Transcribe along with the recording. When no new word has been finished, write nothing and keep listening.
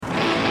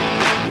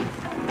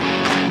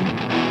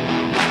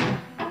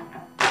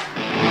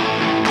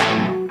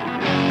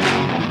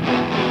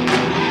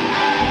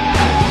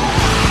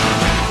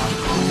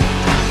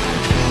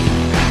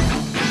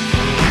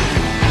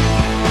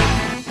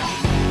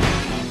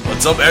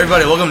What's up,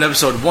 everybody? Welcome to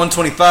episode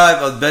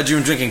 125 of the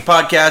Bedroom Drinking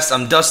Podcast.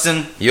 I'm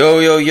Dustin.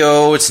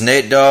 Yo, it's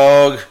Nate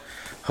Dogg.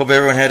 Hope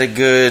everyone had a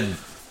good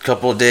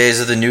couple of days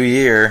of the new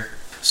year.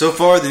 So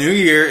far, the new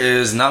year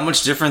is not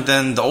much different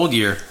than the old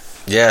year.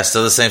 Yeah,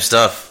 still the same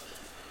stuff.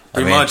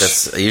 Pretty much.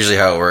 That's usually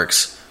how it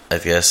works. I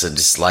guess it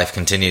just life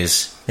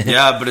continues.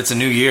 Yeah, but it's a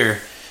new year.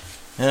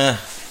 Yeah.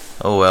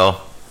 Oh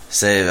well.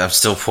 Say I'm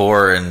still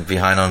poor and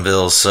behind on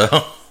bills, so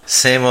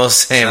same old.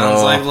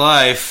 Sounds like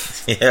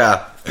life.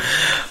 Yeah.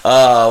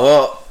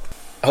 Well,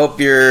 hope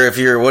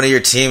if one of your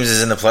teams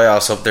is in the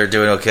playoffs, hope they're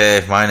doing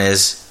okay. Mine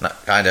is.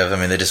 Not kind of. I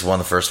mean, they just won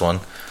the first one.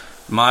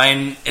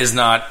 Mine is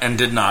not and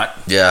did not.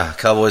 Yeah,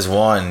 Cowboys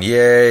won.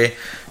 Yay.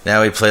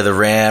 Now we play the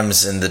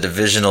Rams in the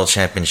divisional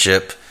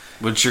championship.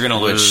 Which you're going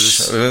to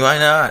lose. We might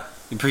not.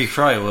 You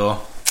probably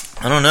will.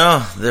 I don't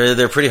know.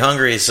 They're pretty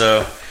hungry,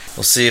 so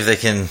we'll see if they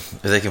can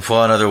pull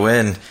out another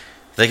win.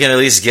 If they can at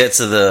least get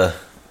to the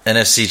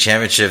NFC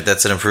championship,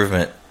 that's an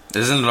improvement.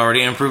 Isn't it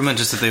already an improvement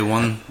just that they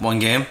won one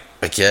game?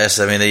 I guess.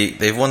 I mean,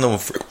 they've won the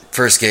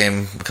first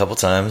game a couple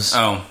times.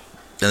 Oh.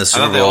 In the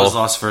Super I thought they Bowl. always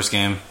lost the first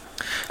game.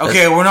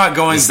 Okay, we're not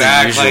going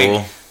back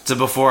like to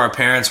before our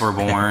parents were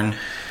born.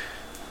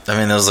 I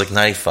mean, that was like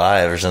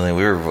 95 or something.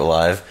 We were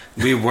alive.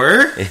 We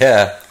were?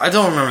 Yeah. I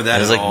don't remember that. It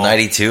was at like all.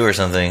 92 or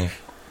something.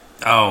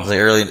 Oh. It was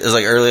early.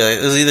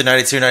 It was either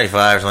 92 or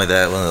 95 or something like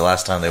that. When the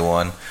last time they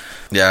won.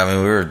 Yeah, I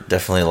mean, we were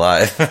definitely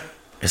alive.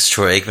 It's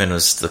Troy Aikman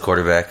was the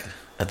quarterback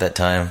at that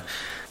time.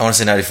 I want to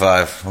say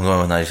 95. I'm going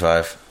with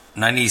 95.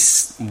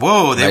 90.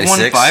 Whoa, they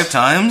 96? won 5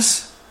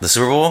 times? The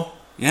Super Bowl?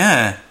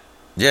 Yeah.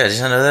 Yeah, did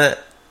you not know that?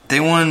 They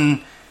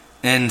won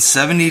in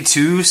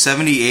 72,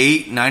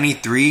 78,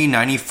 93,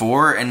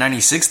 94, and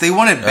 96. They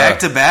won it back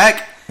to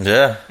back.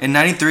 Yeah. In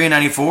 93 and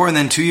 94, and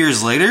then 2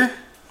 years later.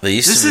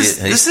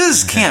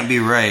 This can't be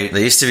right.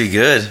 They used to be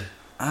good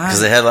because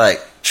they had like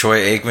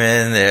Troy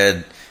Aikman, they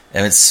had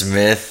Emmitt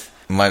Smith,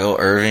 Michael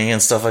Irving, and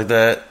stuff like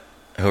that,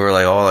 who were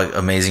like all like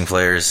amazing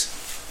players.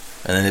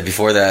 And then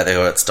before that, they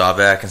got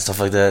Staubach and stuff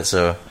like that.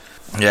 So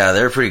yeah,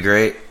 they were pretty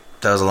great.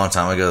 That was a long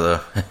time ago,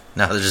 though.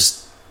 Now they're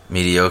just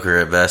mediocre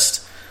at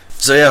best.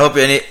 So yeah, I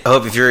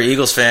hope if you're an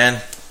Eagles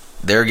fan,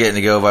 they're getting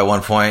to go by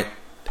 1 point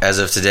as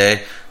of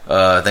today.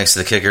 Thanks to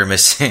the kicker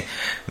missing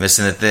the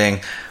thing.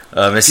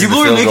 Missing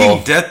People the are field making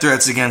goal. death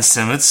threats against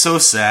him. It's so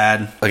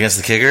sad. Against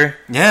the kicker?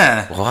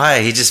 Yeah.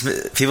 Why?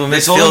 People They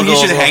miss told field him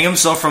goals. he should hang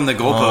himself from the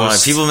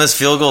goalpost. People miss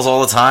field goals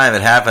all the time.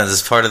 It happens.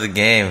 It's part of the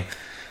game.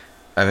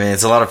 I mean,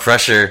 it's a lot of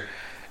pressure.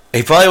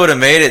 He probably would have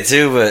made it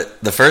too, but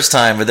the first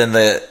time. But then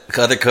the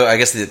other I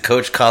guess the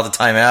coach called the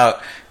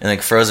timeout and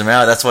like froze him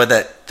out. That's what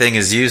that thing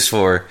is used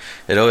for.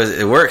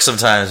 It works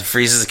sometimes. It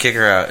freezes the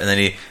kicker out, and then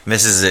he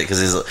misses it because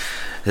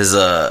his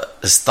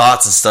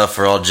thoughts and stuff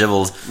are all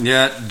jibbled.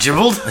 Yeah,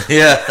 jibbled.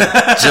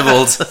 Yeah,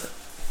 jibbled.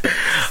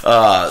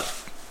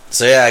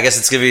 So yeah, I guess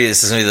this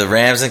is gonna be the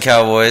Rams and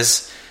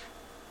Cowboys,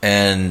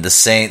 and the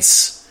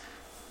Saints,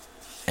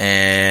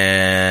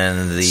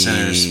 and the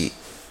Sinners.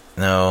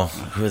 No,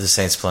 who are the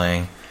Saints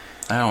playing?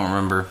 I don't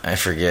remember. I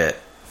forget.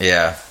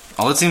 Yeah,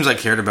 All the teams I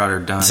cared about are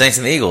done. the Saints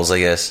and the Eagles, I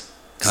guess,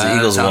 because the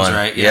Eagles sounds won.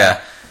 right,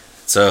 yeah.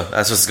 So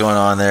that's what's going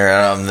on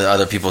there. The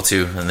other people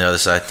too on the other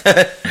side.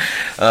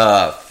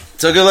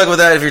 So good luck with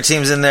that if your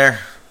team's in there.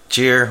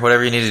 Cheer,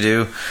 whatever you need to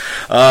do.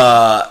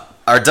 Our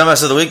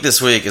dumbass of the week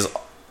this week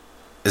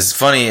is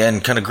funny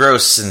and kind of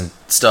gross and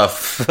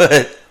stuff,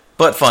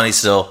 but funny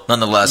still,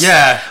 nonetheless.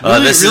 Yeah,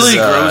 really is,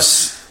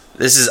 gross.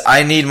 This is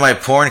I need my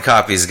porn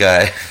copies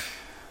guy.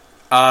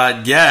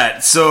 Yeah,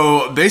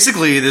 so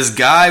basically this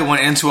guy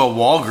went into a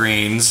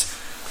Walgreens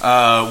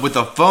with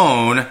a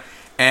phone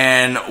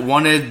and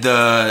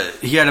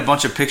he had a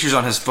bunch of pictures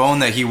on his phone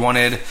that he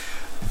wanted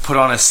put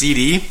on a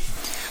CD,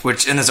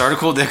 which in this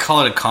article they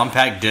call it a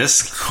compact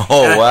disc.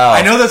 Oh, And wow.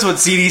 I know that's what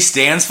CD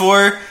stands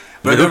for,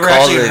 but I've Who never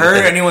calls actually it-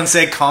 heard anyone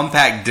say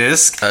compact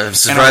disc I'm in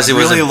surprised a he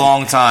really wasn't-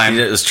 long time.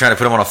 He was trying to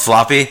put them on a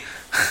floppy.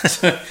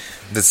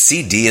 The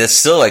CD, that's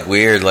still like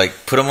weird.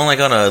 Like put them on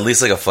at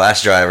least like a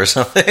flash drive or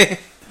something.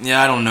 Yeah,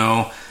 I don't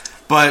know.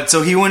 But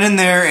so he went in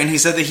there and he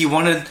said that he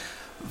wanted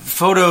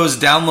photos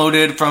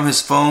downloaded from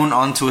his phone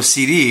onto a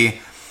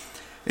CD.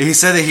 He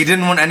said that he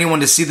didn't want anyone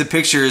to see the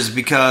pictures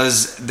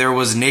because there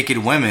was naked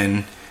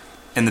women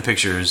in the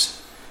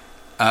pictures.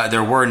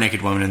 There were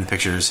naked women in the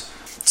pictures.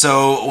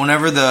 So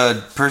whenever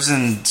the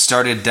person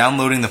started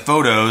downloading the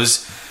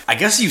photos, I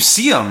guess you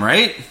see them,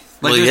 right?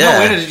 Like, Well, there's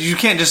yeah. no way you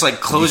can't just like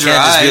close You your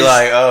can't eyes. just be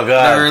like, oh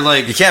god, or,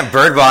 like, you can't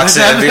bird box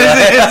it and be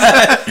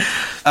like.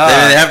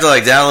 They have to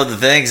like download the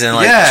things and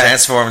like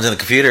transform them to the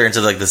computer into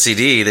like the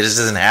CD. That just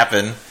doesn't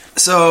happen.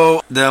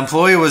 So the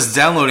employee was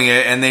downloading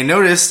it, and they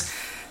noticed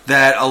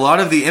that a lot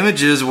of the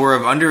images were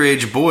of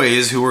underage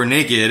boys who were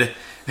naked,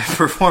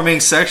 performing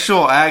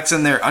sexual acts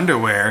in their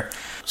underwear.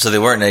 So they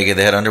weren't naked;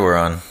 they had underwear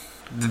on.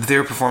 They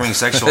were performing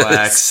sexual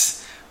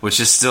acts, which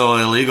is still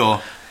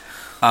illegal.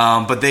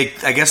 But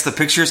I guess the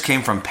pictures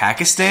came from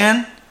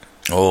Pakistan.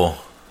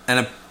 Oh,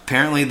 and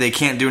apparently they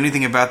can't do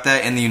anything about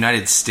that in the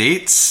United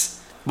States.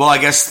 Well, I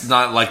guess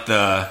not like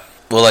the...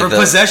 Well, like for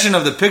possession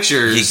of the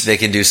pictures. They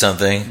can do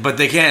something. But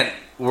they can't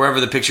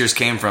wherever the pictures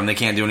came from, they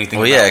can't do anything.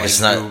 Well, about, yeah, like,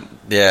 it's not.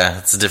 Yeah,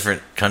 it's a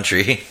different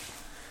country.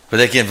 But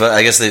they can. But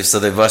I guess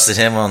they busted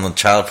him on the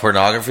child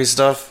pornography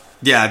stuff.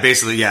 Yeah,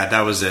 basically, yeah,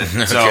 that was it.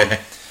 Okay.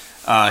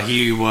 So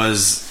he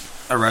was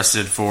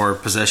arrested for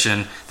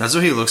possession. That's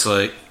what he looks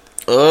like.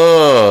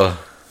 Oh,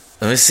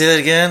 let me see that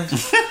again.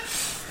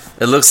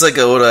 It looks like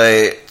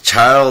a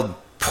child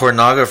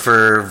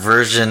pornographer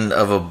version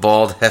of a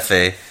bald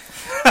Hefe.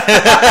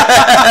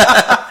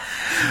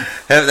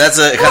 That's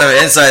a kind of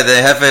an insight. The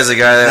Hefe is a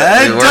guy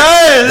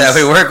that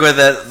we work with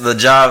at the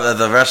job at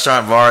the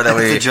restaurant bar that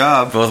we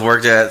both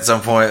worked at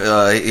some point.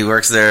 He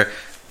works there.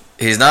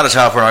 He's not a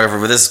child pornographer,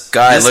 but this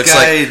guy looks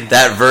like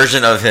that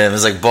version of him.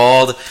 He's like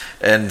bald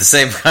and the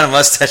same kind of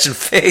mustache and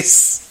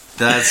face.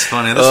 That's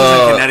funny. This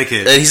was in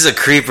Connecticut. He's a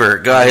creeper.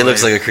 God, he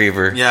looks like a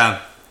creeper.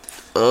 Yeah.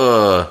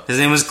 His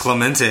name was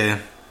Clemente.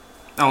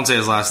 I won't say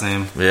his last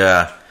name.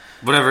 Yeah.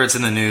 Whatever, it's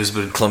in the news,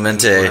 but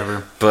Clemente.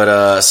 Whatever.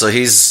 But so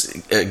he's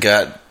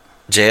got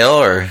jail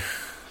or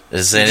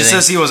is it anything? It just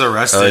says he was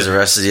arrested. Oh, he's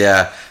arrested.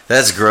 Yeah,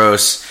 that's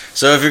gross.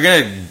 So if you're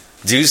gonna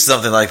do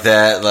something like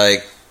that,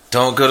 like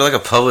don't go to like a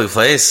public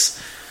place.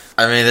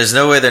 I mean, there's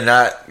no way they're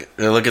not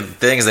gonna look at the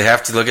things. They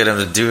have to look at them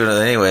to do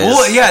it anyways.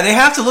 Well, yeah, they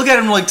have to look at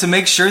them like to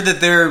make sure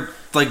that they're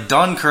like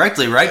done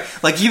correctly, right?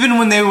 Like even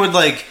when they would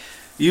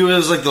you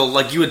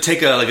would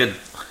take a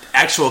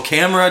actual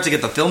camera to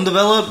get the film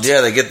developed.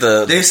 Yeah,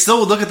 they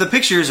still would look at the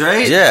pictures,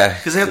 right? Yeah,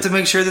 because they have to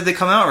make sure that they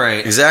come out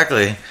right.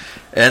 Exactly.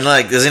 And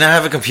does he not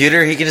have a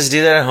computer? He can just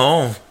do that at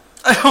home.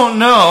 I don't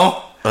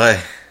know. Like,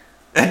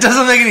 it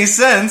doesn't make any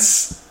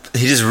sense.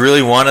 He just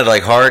really wanted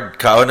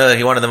hard.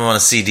 He wanted them on a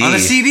CD. On a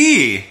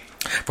CD.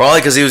 Probably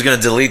because he was going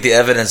to delete the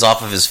evidence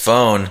off of his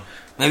phone.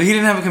 Maybe he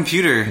didn't have a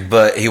computer.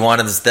 But he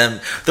wanted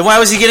them. Then why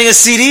was he getting a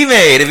CD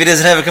made if he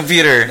doesn't have a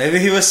computer? Maybe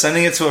he was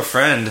sending it to a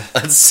friend.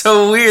 That's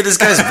so weird. This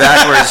guy's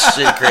backwards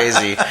shit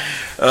crazy.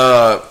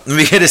 Let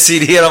me get a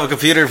CD. I don't have a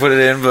computer to put it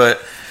in,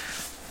 but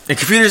and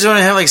computers don't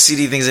have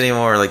CD things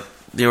anymore, like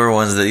newer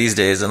ones these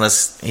days,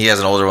 unless he has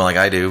an older one like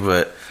I do.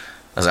 But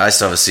I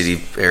still have a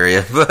CD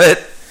area.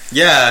 But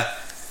yeah,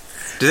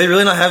 do they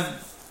really not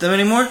have them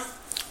anymore?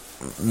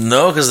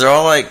 No, because they're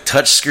all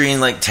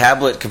touchscreen,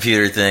 tablet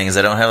computer things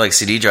that don't have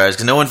CD drives.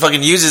 Because no one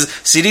fucking uses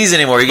CDs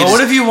anymore. What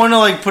if you want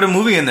to put a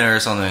movie in there or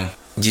something?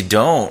 You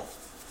don't.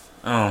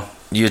 Oh,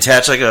 you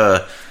attach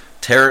a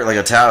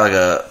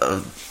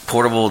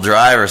portable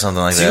drive or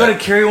something like that. So you got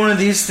to carry one of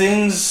these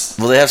things.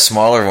 Well, they have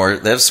smaller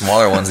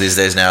ones these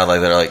days now,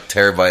 that are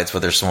terabytes,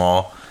 but they're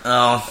small.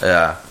 Oh,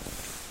 yeah.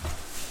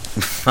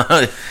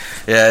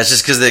 Yeah, it's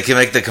just because they can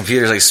make the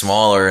computers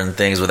smaller and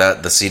things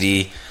without the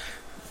CD.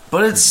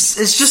 But it's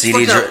just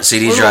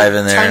CD drive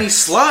in there, tiny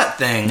slot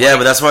thing. Yeah,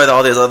 but that's why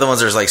all these other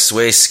ones are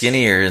way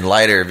skinnier and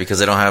lighter because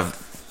they don't have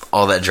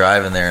all that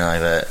drive in there and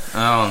like that.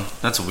 Oh,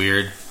 that's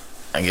weird.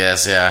 I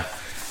guess, yeah.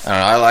 I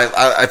don't know.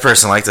 I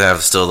personally like to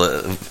have still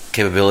the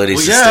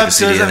capabilities to stick a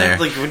CD in there.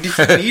 When do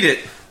you need it?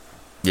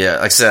 Yeah,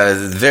 like I said,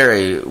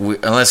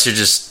 unless you're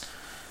just,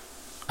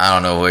 I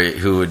don't know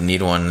who would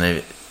need one.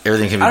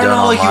 Everything can be done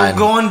online. You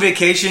go on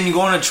vacation, you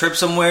go on a trip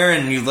somewhere,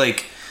 and you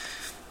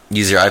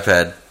use your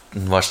iPad.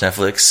 Watch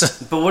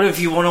Netflix. But what if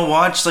you want to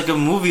watch a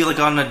movie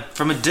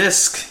from a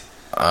disc?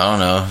 I don't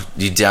know.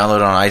 You download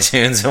it on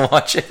iTunes and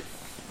watch it.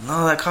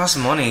 No, that costs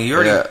money. You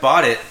already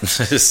bought it.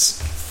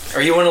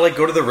 Or you want to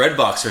go to the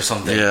Redbox or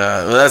something.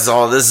 Yeah, well, that's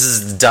all. This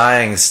is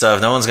dying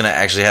stuff. No one's gonna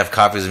actually have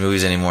copies of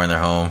movies anymore in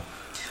their home.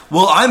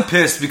 Well, I'm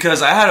pissed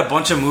because I had a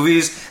bunch of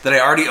movies that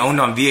I already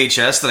owned on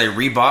VHS that I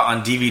rebought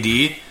on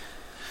DVD,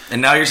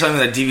 and now you're telling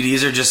me that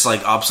DVDs are just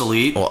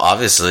obsolete. Well,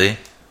 obviously.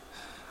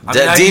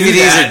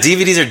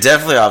 DVDs are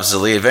definitely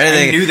obsolete. If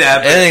anything, I knew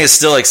that. Anything is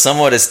still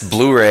somewhat as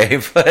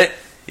Blu-ray, but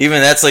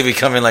even that's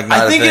becoming not a thing.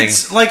 I think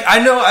it's I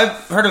know I've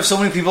heard of so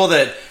many people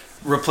that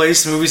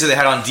replaced movies that they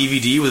had on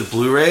DVD with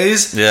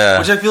Blu-rays. Yeah,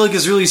 which I feel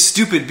is really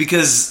stupid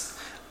because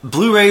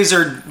Blu-rays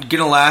are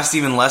gonna last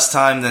even less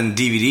time than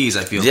DVDs.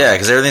 I feel. Yeah,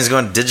 because everything's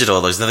going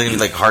digital. There's nothing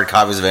hard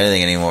copies of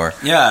anything anymore.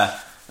 Yeah,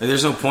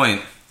 there's no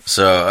point.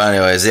 So,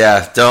 anyways,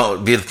 yeah,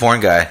 don't be the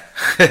porn guy.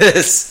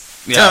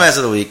 Dumbass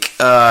of the week.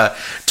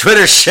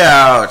 Twitter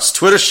shouts.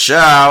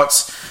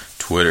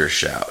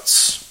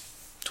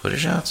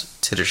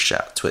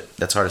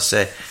 That's hard to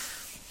say.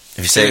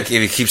 If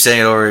you keep saying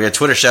it over again,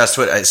 Twitter shouts.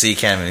 So you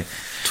can.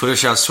 Twitter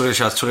shouts. So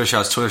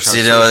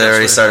they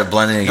already started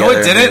blending together. No,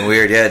 it didn't.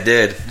 Weird. Yeah, it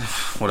did.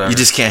 Whatever. You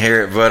just can't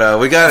hear it. But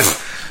we got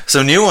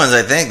some new ones,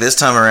 I think, this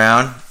time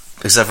around,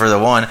 except for the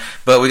one.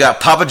 But we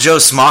got Papa Joe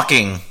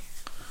Smocking.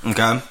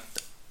 Okay.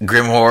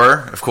 Grim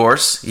Horror, of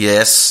course.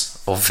 Yes.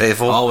 Old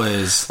Faithful.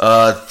 Always.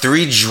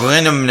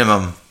 3J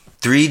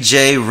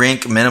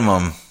Rink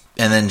Minimum.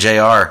 And then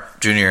JR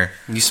Jr.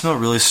 You smell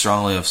really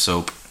strongly of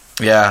soap.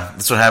 Yeah,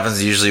 that's what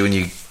happens usually when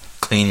you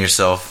clean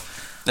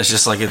yourself. It's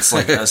just it's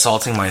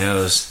assaulting my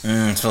nose.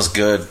 It smells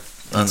good.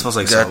 It smells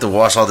like soap. You have to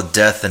wash all the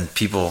death and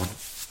people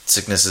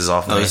sicknesses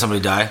off me. Did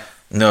somebody die?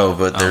 No,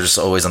 but they're just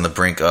always on the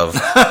brink of.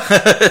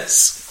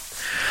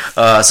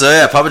 So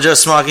yeah, Papa Joe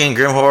Smocking,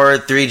 Grim Horror,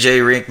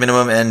 3J Rink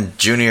Minimum, and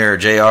Junior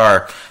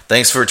JR.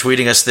 Thanks for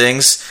tweeting us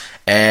things,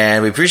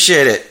 and we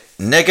appreciate it.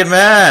 Naked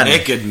Man.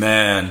 Naked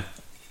Man.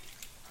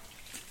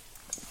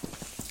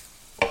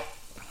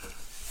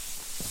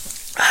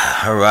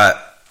 All right.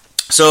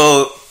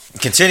 So,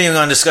 continuing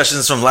on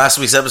discussions from last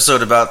week's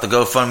episode about the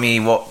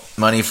GoFundMe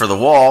money for the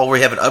wall,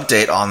 we have an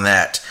update on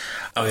that.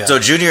 Oh, yeah. So,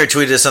 Junior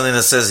tweeted something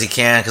that says he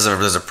can because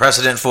there's a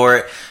precedent for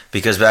it.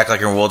 Because back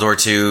like in World War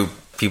II,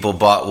 people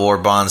bought war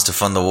bonds to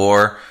fund the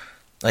war,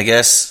 I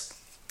guess.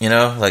 You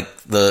know, like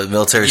the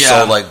military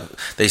sold, like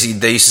they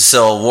used to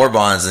sell war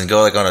bonds and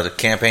go like on a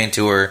campaign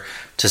tour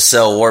to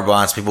sell war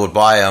bonds. People would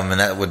buy them, and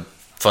that would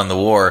fund the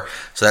war.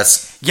 So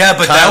that's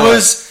but that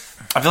was.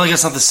 I feel like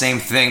it's not the same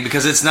thing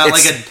because it's not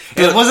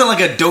it wasn't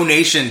like a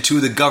donation to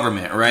the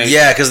government, right?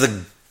 Yeah, because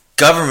the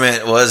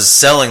government was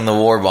selling the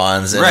war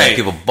bonds and then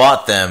people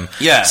bought them.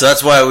 Yeah. So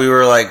that's why we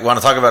were like, want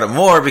to talk about it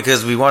more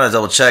because we want to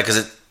double check because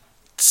it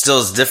still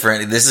is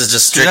different. This is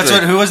just strictly. That's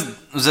what, who was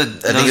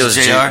it? I think it was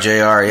JR.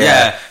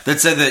 Yeah. That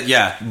said that,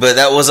 yeah. But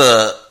that was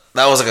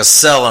like a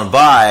sell and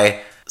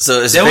buy.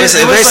 So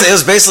it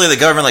was basically the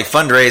government like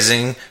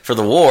fundraising for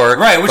the war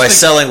by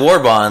selling war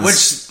bonds,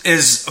 which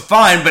is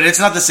fine, but it's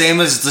not the same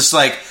as just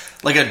like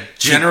a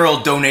general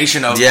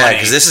donation of money. Yeah,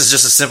 because this is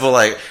just a simple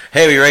like,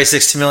 hey, we raised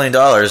 $16 million.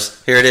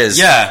 Here it is.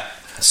 Yeah.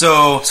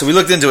 So we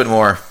looked into it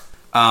more.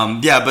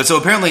 But so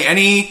apparently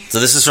So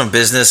this is from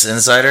Business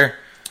Insider.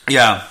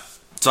 Yeah.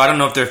 So I don't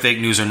know if they're fake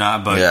news or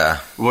not,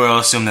 but we'll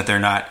assume that they're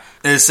not.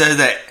 It says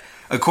that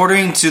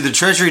according to the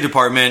Treasury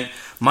Department,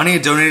 money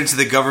donated to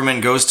the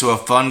government goes to a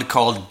fund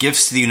called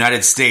Gifts to the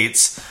United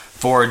States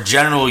for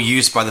general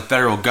use by the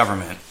federal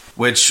government,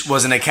 which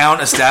was an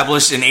account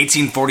established in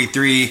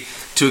 1843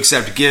 to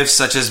accept gifts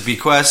such as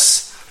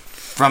bequests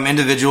from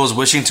individuals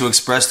wishing to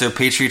express their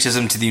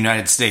patriotism to the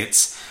United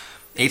States.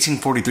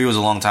 1843 was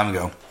a long time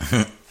ago.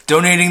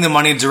 Donating the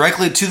money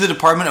directly to the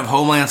Department of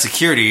Homeland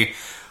Security,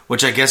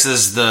 which I guess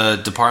is the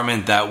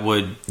department that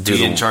would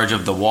be in charge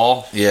of the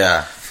wall.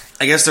 Yeah.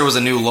 I guess there was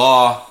a new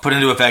law put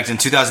into effect in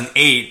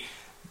 2008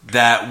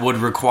 that would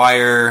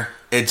require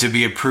it to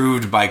be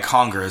approved by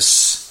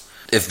Congress.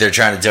 If they're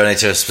trying to donate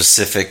to a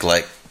specific,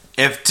 like...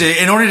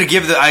 in order to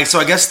give so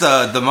I guess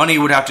the money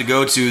would have to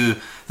go to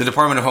the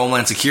Department of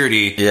Homeland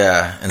Security.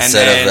 Yeah,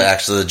 instead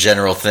of the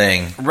general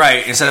thing.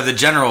 Right, instead of the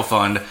general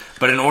fund.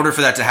 But in order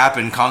for that to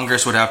happen,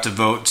 Congress would have to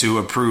vote to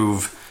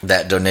approve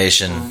that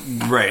donation.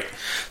 Right.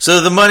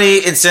 So the money,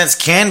 in a sense,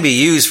 can be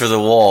used for the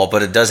wall,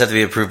 but it does have to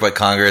be approved by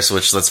Congress,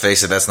 which, let's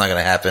face it, that's not going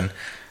to happen.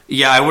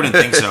 Yeah, I wouldn't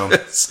think so.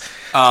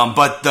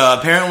 But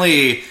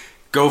apparently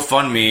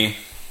GoFundMe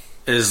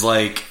is,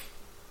 like,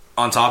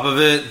 on top of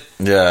it.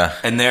 Yeah.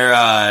 And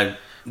they're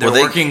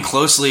working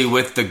closely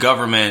with the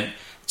government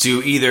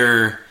to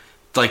either,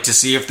 like, to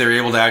see if they're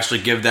able to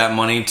actually give that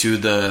money to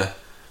the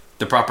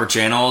proper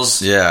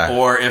channels. Yeah.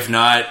 Or if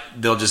not,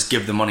 they'll just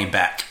give the money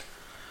back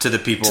to the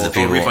people. Or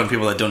refund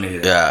people that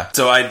donated it. Yeah.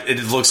 So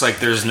it looks like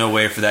there's no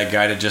way for that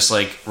guy to just,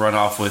 like, run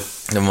off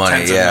with the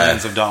money, tens of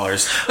millions of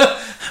dollars.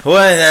 Well,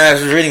 and I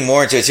was reading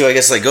more into it, too. I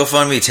guess, like,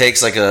 GoFundMe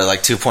takes, like,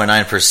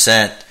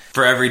 2.9%.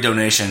 For every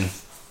donation.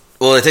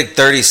 Well, they take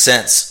 30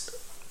 cents.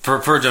 Per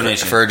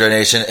donation. For a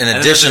donation. An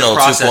additional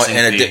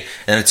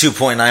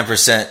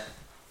 2.9%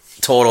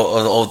 total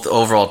of the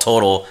overall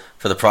total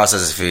for the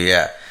processing fee,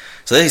 yeah.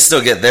 So they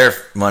still get their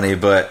money,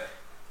 but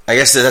I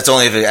guess that's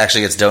only if it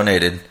actually gets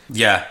donated.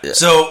 Yeah.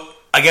 So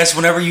I guess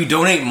whenever you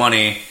donate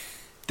money,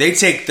 they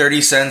take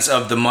 30 cents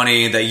of the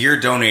money that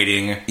you're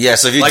donating. Yeah,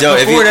 so if you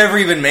before it ever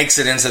even makes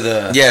it into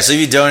the... Yeah, so if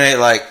you donate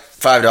like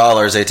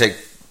 $5, they take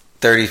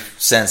 30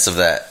 cents of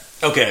that.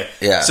 Okay.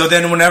 Yeah. So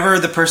then whenever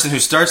the person who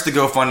starts the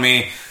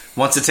GoFundMe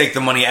wants to take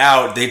the money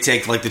out, they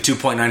take like the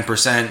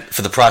 2.9%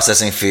 for the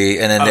processing fee,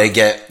 and then they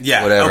get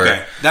whatever.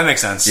 Okay, that makes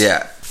sense.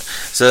 Yeah.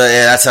 So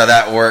that's how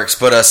that works.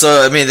 But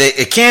so I mean,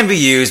 it can be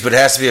used, but it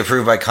has to be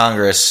approved by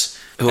Congress,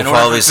 who will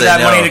probably say no. For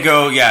that money to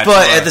go,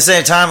 But at the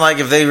same time, like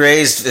if they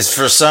raised,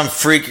 for some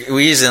freak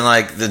reason,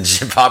 like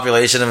the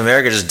population of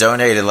America just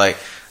donated like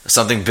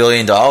something $1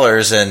 billion,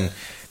 and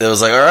it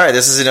was like, all right,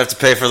 this is enough to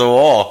pay for the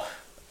wall.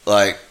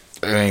 Like,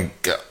 I mean,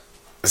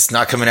 it's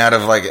not coming out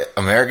of like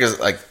America's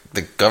like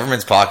the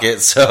government's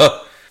pocket,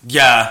 so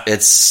yeah,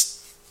 it's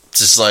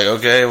just like,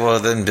 okay, well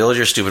then build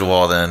your stupid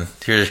wall then.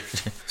 Here.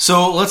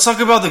 So let's talk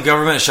about the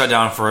government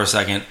shutdown for a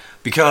second,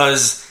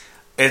 because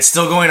it's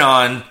still going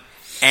on,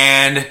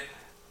 and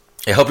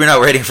I hope you're not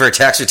waiting for a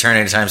tax return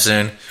anytime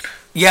soon.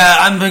 Yeah,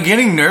 I'm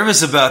getting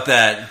nervous about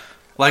that.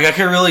 Like, I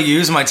could really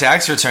use my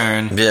tax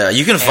return. Yeah,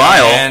 you can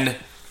file. And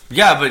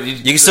yeah, but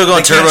you can still go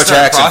on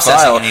TurboTax and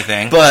file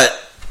anything. But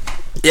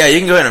yeah, you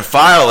can go ahead and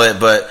file it,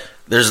 but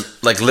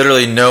there's like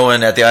literally no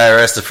one at the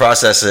IRS to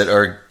process it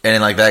or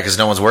anything like that because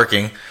no one's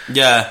working.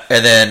 Yeah.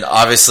 And then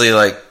obviously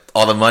like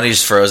all the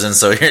money's frozen,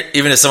 so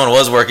even if someone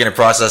was working and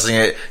processing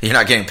it, you're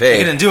not getting paid.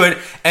 You didn't do it.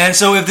 And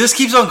so if this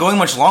keeps on going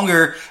much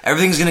longer,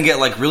 everything's going to get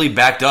like really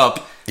backed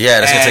up.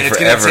 Yeah, it's going to take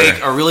forever. It's going to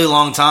take a really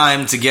long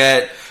time to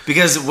get,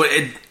 because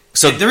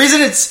the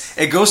reason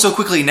it goes so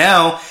quickly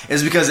now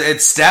is because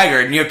it's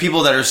staggered. And you have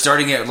people that are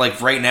starting it like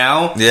right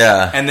now.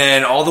 Yeah. And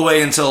then all the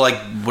way until like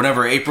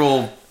whenever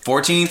April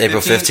 14th?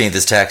 April 15th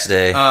is tax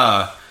day.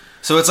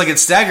 So it's like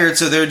it's staggered,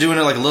 so they're doing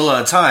it like a little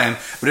at a time.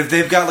 But if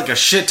they've got like a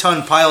shit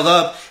ton piled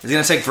up, it's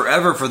going to take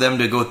forever for them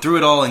to go through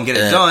it all and get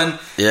it done.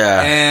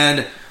 Yeah.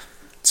 And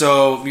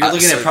so you're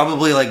looking at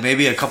probably like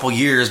maybe a couple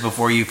years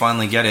before you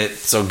finally get it.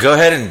 So go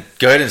ahead and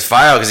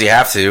file because you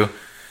have to,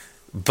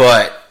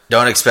 but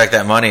don't expect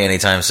that money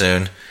anytime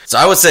soon. So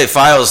I would say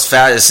file as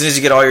fast as soon as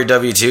you get all your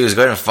W-2s.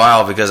 Go ahead and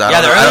file because the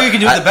earlier you can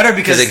do it, the better.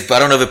 Because I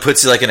don't know if it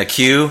puts you like in a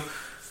queue.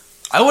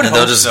 I would. And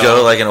they'll just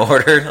go like in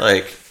order.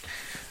 Like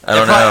I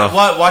don't know.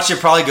 Watch it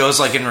probably goes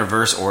like in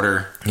reverse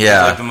order.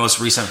 Yeah, like the most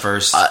recent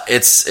first.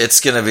 It's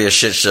gonna be a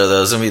shit show though.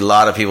 There's gonna be a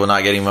lot of people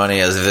not getting money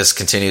as this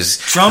continues.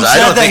 Trump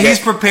said that he's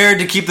prepared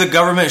to keep the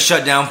government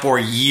shut down for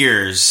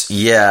years.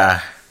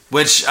 Yeah,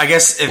 which I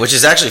guess which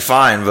is actually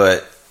fine,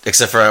 but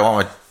except for I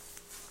want my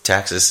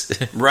taxes.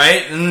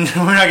 Right, and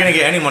we're not gonna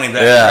get any money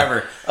back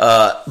forever.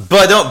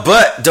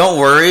 But don't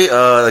worry.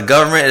 The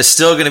government is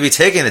still gonna be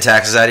taking the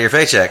taxes out of your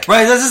paycheck.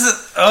 Right.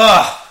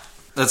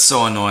 That's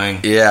so annoying.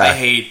 Yeah,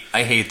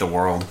 I hate the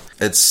world.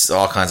 It's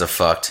all kinds of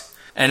fucked.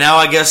 And now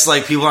I guess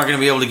like people aren't going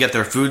to be able to get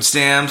their food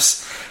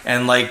stamps,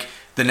 and like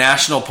the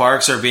national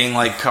parks are being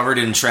like covered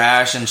in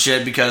trash and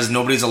shit because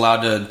nobody's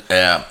allowed to.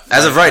 Yeah.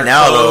 As of right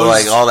now, though,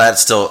 like all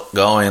that's still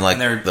going. Like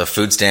the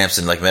food stamps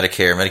and like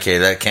Medicare,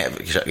 Medicaid, that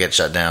can't get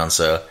shut down.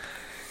 So.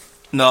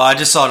 No, I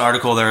just saw an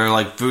article there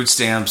like food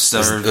stamps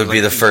would be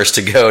the first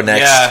to go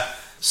next. Yeah.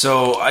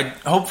 So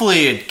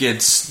hopefully it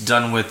gets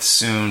done with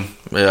soon.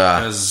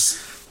 Yeah.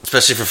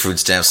 Especially for food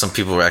stamps, some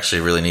people actually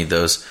really need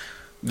those.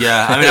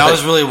 Yeah, I mean, I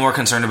was really more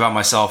concerned about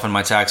myself and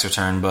my tax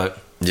return, but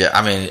yeah,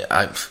 I mean,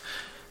 I'm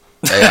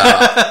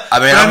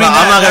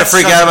not gonna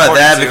freak out about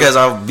that because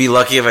I'll be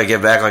lucky if I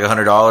get back like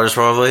 $100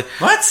 probably.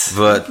 What?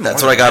 But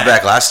that's what I got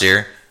back last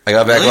year. I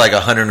got back like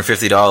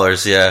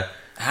 $150. Yeah.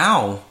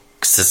 How?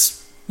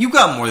 Because you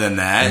got more than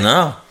that.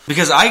 No,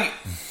 because I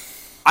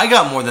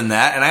got more than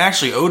that, and I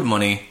actually owed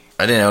money.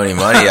 I didn't owe any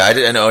money. I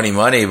didn't owe any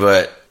money,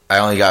 but I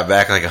only got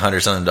back like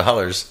 $100-something.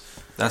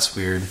 That's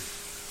weird.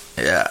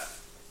 Yeah.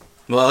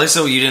 Well, at least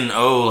so you didn't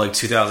owe like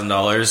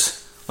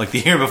 $2,000 like the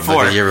year before.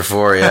 Like the year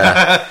before,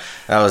 yeah.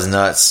 That was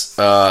nuts.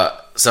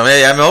 So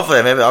maybe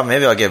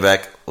I'll get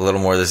back a little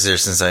more this year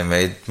since I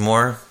made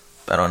more.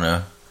 I don't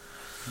know.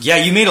 Yeah,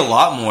 you made a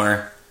lot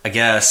more, I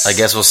guess. I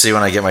guess we'll see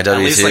when I get my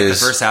W-2s. At least like the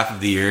first half of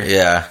the year.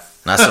 Yeah,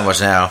 not so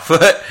much now.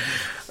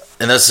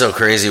 And that's so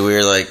crazy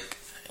weird, like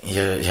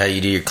how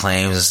you do your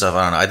claims and stuff.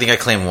 I don't know. I think I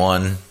claimed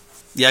one.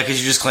 Yeah,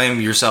 because you just claim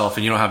yourself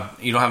and you don't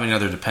have any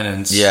other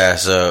dependents. Yeah,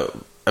 so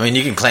I mean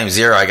you can claim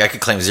 0. I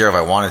could claim 0 if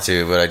I wanted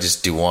to, but I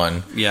just do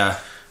 1. Yeah.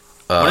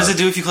 What does it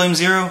do if you claim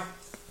 0?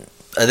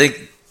 I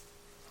think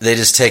they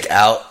just take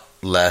out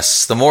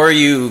less. The more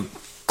you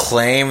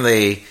claim,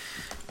 the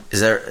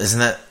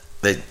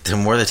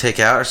more they take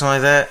out or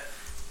something like that.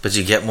 But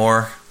you get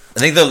more. I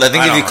think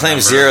if you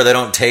claim 0, they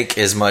don't take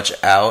as much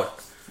out.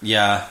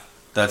 Yeah,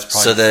 that's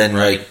probably so then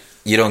right. Like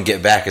you don't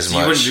get back as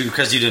much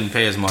because you didn't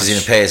pay as much. Because you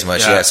didn't pay as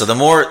much. Yeah. So the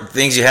more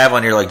things you have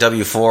on your like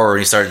W-4 when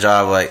you start a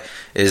job, like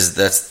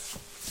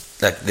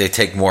that they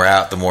take more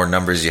out the more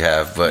numbers you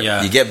have, but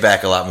you get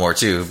back a lot more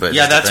too. But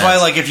yeah, that's why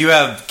like if you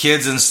have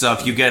kids and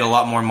stuff, you get a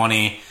lot more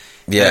money.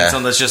 Yeah,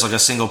 something that's just like a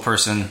single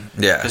person.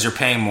 Yeah, because you're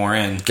paying more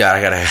in. God,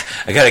 I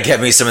gotta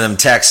get me some of them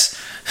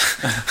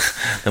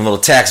them little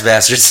tax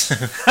bastards.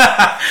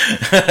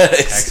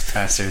 Tax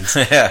bastards.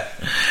 Yeah.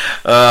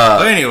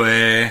 But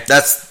anyway,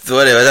 that's a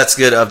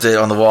good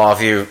update on the wall.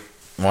 If you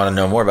want to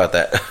know more about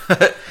that.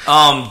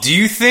 Do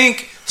you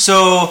think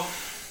so?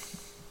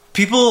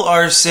 People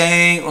are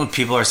saying.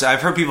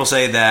 I've heard people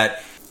say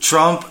that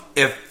Trump,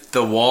 if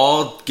the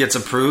wall gets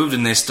approved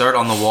and they start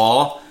on the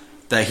wall,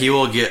 that he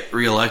will get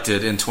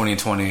reelected in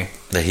 2020.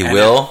 That he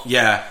will?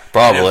 Yeah.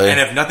 Probably. And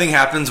if nothing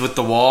happens with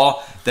the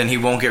wall, then he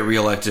won't get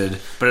reelected.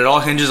 But it all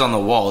hinges on the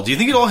wall. Do you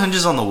think it all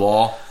hinges on the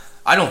wall?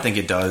 I don't think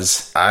it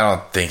does. I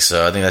don't think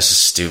so. I think that's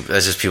just stupid.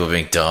 That's just people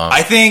being dumb.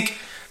 I think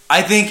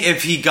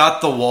if he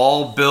got the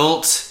wall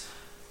built,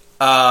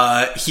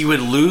 he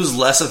would lose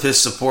less of his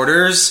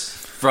supporters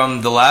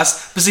from the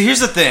last. But see, here's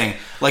the thing.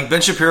 Like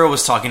Ben Shapiro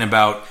was talking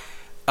about.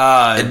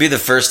 It'd be the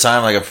first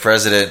time like a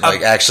president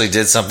actually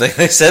did something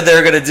they said they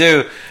were going to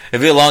do.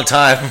 It'd be a long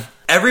time.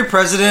 Every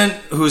president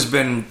who's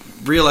been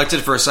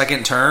reelected for a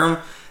second term,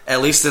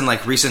 at least in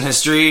like recent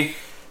history,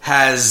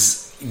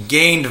 has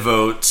gained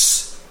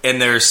votes in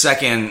their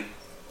second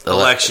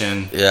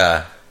election.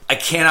 Yeah. I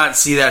cannot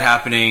see that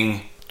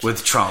happening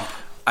with Trump.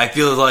 I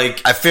feel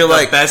like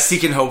the best he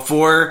can hope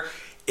for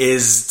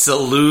is to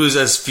lose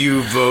as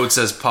few votes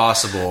as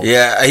possible.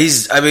 Yeah,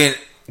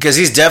 because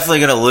he's definitely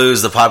going to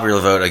lose the popular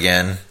vote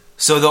again.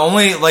 So the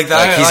only he's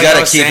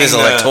got to keep his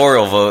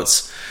electoral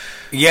votes.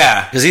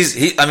 Yeah, because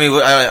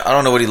I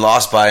don't know what he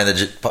lost by in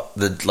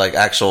the like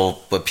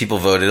actual what people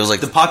voted. It was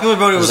like the popular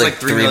vote. It was like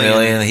 3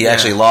 million. He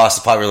actually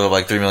lost the popular vote by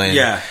like 3 million.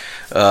 Yeah,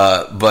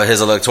 but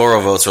his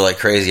electoral votes were like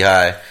crazy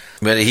high.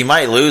 But he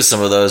might lose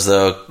some of those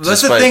though.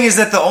 That's the thing is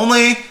that the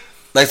only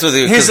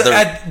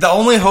the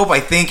only hope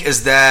I think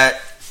is that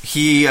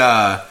he like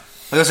I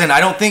was saying I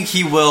don't think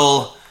he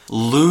will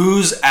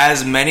lose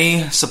as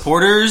many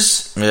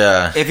supporters.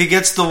 Yeah, if he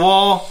gets the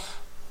wall.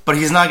 but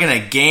he's not going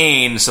to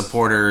gain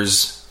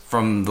supporters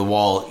from the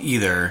wall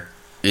either.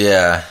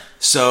 Yeah.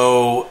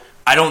 So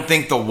I don't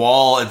think the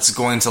wall it's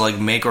going to like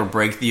make or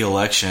break the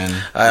election.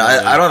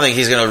 I don't think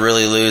he's going to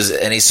really lose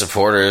any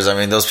supporters. I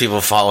mean, those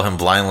people follow him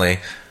blindly.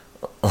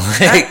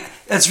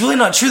 That's really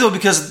not true though,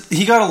 because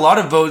he got a lot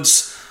of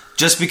votes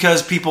just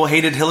because people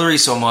hated Hillary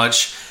so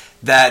much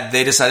that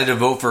they decided to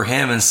vote for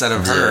him instead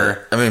of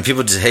her. I mean,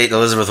 people just hate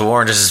Elizabeth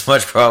Warren just as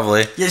much,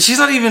 probably. Yeah, she's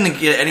not even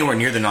anywhere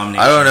near the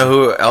nomination. I don't know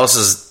who else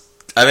is.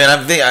 I mean,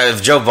 I think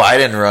if Joe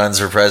Biden runs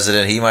for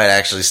president, he might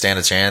actually stand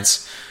a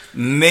chance.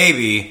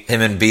 Maybe.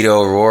 Him and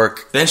Beto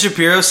O'Rourke. Ben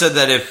Shapiro said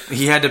that if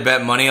he had to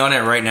bet money on it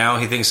right now,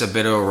 he thinks that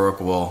Beto O'Rourke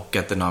will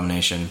get the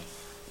nomination.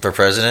 For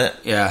president?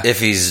 Yeah. If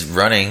he's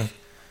running.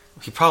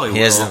 He probably will.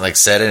 He hasn't like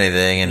said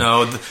anything. And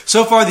no,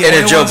 so far the and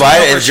only if Joe ones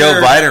Biden, if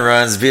Joe Biden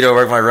runs, Beto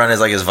O'Rourke might run as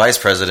like his vice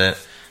president,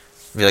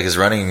 be like his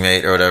running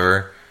mate or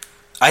whatever.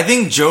 I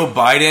think Joe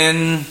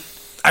Biden.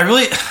 I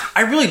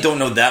really don't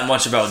know that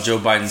much about Joe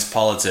Biden's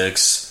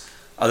politics,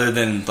 other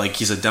than like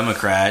he's a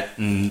Democrat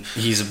and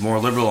he's more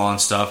liberal on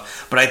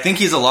stuff. But I think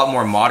he's a lot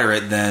more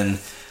moderate than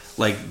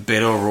like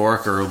Beto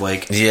O'Rourke or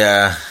like.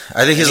 Yeah,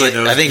 I think he's like.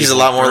 I think he's a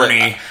lot more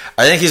like.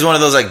 I think he's one of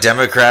those like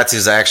Democrats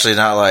who's actually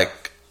not like.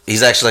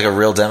 He's actually like a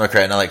real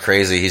Democrat, not like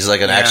crazy. He's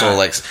like an actual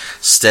like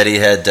steady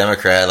head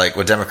Democrat, like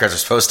what Democrats are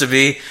supposed to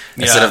be,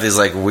 instead of these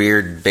like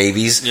weird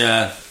babies.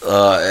 Yeah.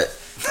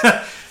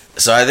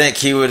 So I think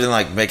he wouldn't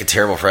like make a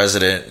terrible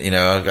president. You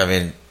know, I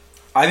mean,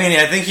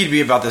 I think he'd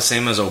be about the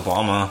same as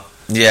Obama.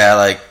 Yeah,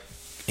 like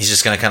he's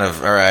just gonna kind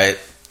of all right,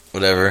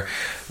 whatever.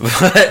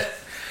 But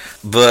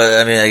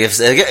I mean, like,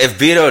 if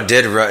Beto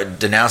did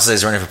denounce that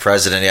he's running for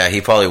president, yeah,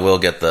 he probably will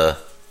get the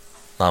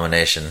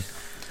nomination.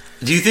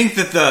 Do you think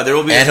that there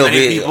will be as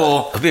many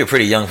people? He'll be a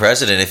pretty young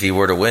president if he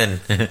were to win.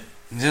 He's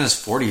in his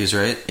 40s,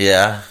 right?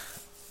 Yeah.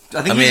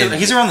 I think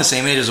he's around the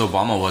same age as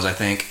Obama was, I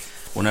think,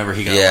 whenever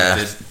he got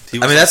elected.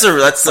 I mean,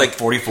 that's like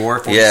 44,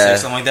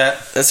 46, something like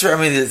that. That's right.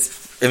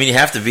 I mean, you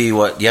have to be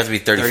you have to be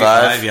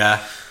 35.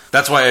 Yeah.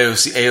 That's why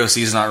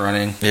AOC's not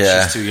running.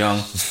 Yeah. She's too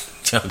young.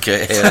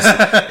 Okay.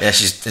 Yeah,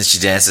 she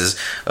dances.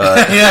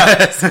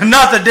 Yeah.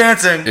 Not the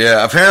dancing.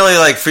 Yeah. Apparently,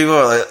 like, people,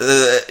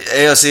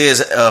 AOC is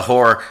a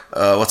whore.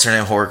 What's her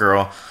name? Whore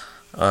girl.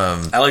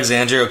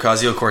 Alexandria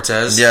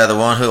Ocasio-Cortez. Yeah, the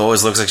one who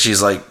always looks like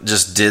she's like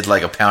just did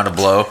like a pound of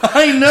blow.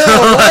 I know.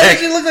 Why does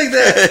she look like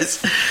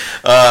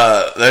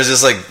that? There's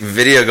this like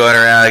video going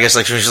around. I guess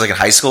like she was like in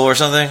high school or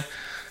something.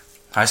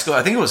 High school?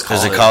 I think it was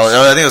college.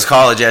 Oh, I think it was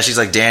college. Yeah, she's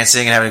like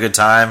dancing and having a good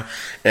time,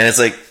 and it's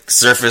like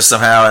surfaced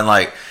somehow, and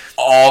like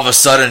all of a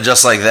sudden,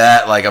 just like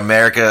that, like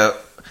America,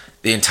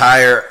 the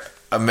entire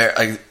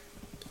America.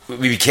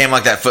 We became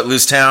like that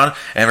Footloose town,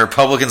 and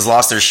Republicans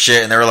lost their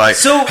shit, and they were like,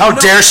 "How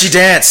dare she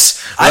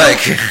dance?"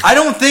 I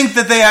don't think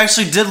that they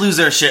actually did lose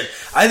their shit.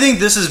 I think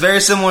this is very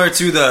similar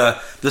to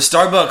the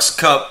Starbucks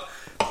cup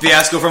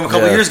fiasco from a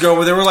couple years ago,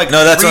 where there were like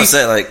that's what I'm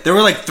saying. Like there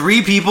were like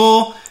 3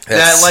 people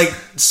that like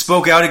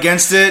spoke out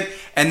against it,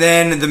 and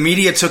then the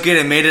media took it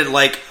and made it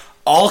like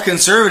all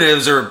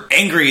conservatives are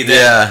angry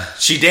that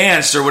she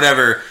danced or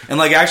whatever, and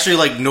like actually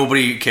like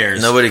nobody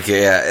cares. Nobody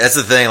cares. Yeah, that's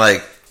the thing.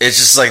 Like. It's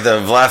just like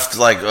the left,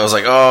 like, I was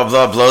like, oh,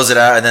 blows it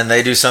out, and then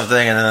they do something,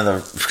 and then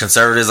the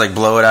conservatives, like,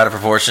 blow it out of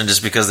proportion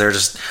just because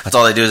that's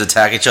all they do is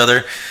attack each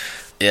other.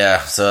 Yeah,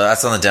 so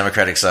that's on the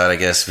Democratic side, I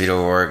guess. Beto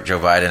O'Rourke, Joe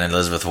Biden, and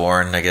Elizabeth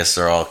Warren, I guess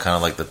they're all kind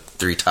of like the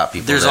 3 top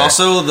people. There's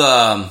also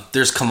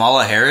there's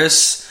Kamala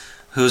Harris,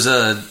 who's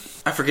I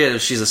forget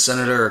if she's a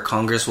senator or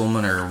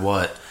congresswoman or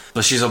what,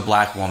 but she's a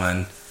black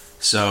woman,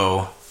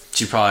 so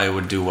she probably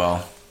would do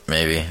well.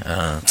 Maybe.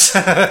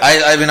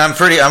 I mean,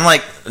 I'm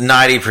like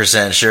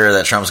 90% sure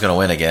that Trump's going to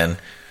win again.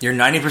 You're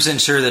 90%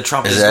 sure that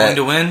Trump is going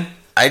to win?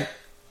 I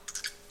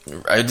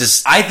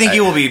think it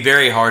will be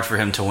very hard for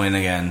him to win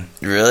again.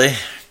 Really?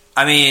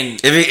 I mean,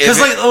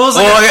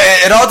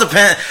 it all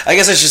depends. I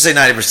guess I should say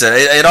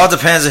 90%. It all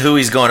depends on who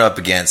he's going up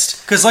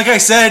against. Because, like I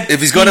said, if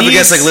he's going up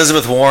against like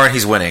Elizabeth Warren,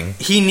 he's winning.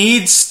 He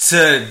needs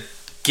to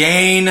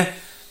gain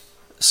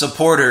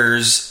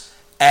supporters,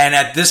 and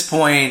at this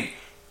point,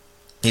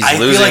 he's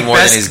losing more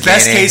than he's gaining.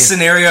 Best case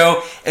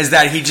scenario is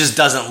that he just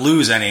doesn't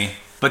lose any,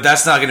 but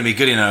that's not going to be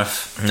good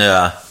enough.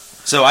 Yeah.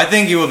 So I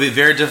think it will be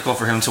very difficult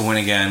for him to win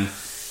again,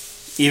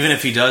 even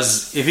if he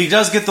does. If he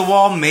does get the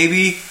wall,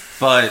 maybe.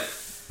 But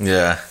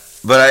yeah.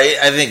 But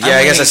I think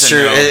I guess that's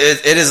true.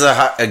 It is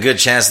a good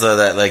chance though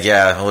that like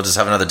we'll just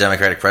have another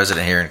Democratic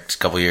president here in a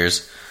couple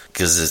years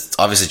because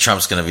obviously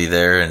Trump's going to be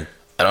there, and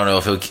I don't know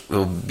if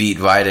he'll beat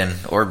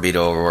Biden or Beto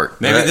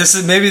O'Rourke. Maybe this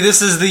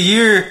is the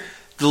year.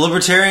 The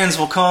libertarians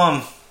will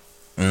come.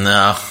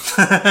 No.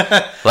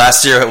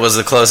 Last year it was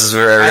the closest we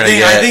were ever going to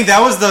get. I think that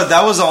was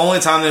the only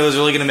time that it was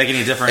really going to make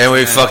any difference. And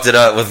we fucked it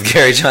up with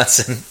Gary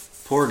Johnson.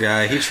 Poor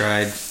guy. He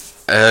tried.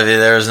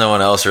 There was no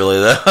one else really,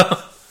 though.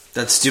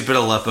 That stupid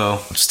Aleppo.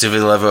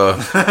 Stupid Aleppo.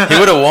 He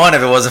would have won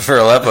if it wasn't for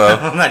Aleppo.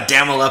 That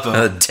damn Aleppo.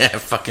 That damn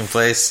fucking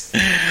place.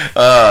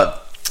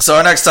 So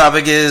our next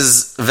topic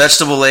is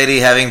Vegetable Lady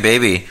having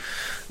baby.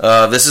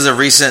 This is a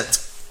recent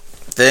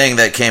thing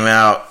that came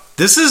out.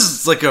 This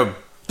is like a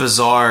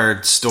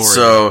bizarre story.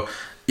 So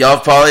Y'all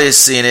have probably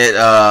seen it.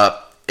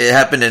 It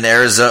happened in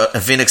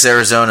Phoenix,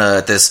 Arizona,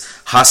 at this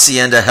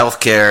Hacienda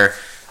Healthcare.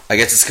 I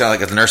guess it's kind of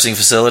like a nursing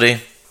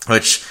facility,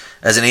 which,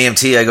 as an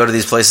EMT, I go to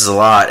these places a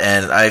lot,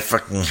 and I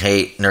fucking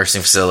hate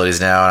nursing facilities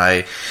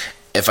now.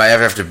 If I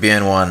ever have to be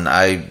in one,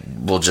 I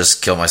will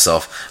just kill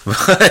myself.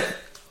 But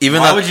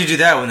why would you do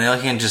that when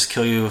they can just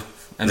kill you?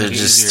 And they're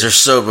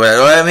so bad.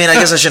 Well, I mean, I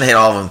guess I shouldn't hate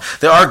all of them.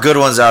 There are good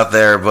ones out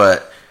there,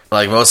 but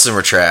like most of them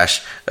are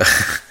trash.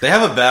 They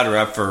have a bad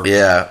rep for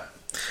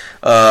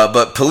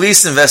But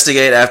police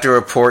investigate after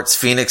reports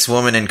Phoenix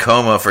woman in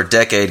coma for a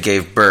decade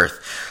gave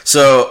birth.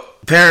 So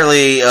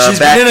apparently, she's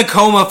been in a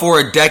coma for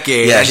a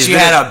decade, and she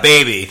had a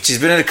baby. She's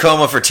been in a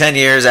coma for 10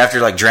 years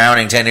after like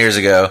drowning 10 years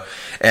ago,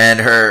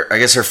 and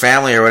her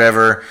family or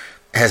whatever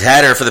has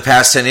had her for the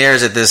past 10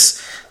 years at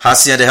this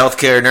Hacienda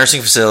Healthcare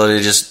nursing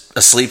facility, just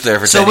asleep there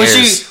for 10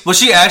 years. So was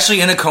she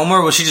actually in a coma,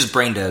 or was she just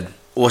brain dead?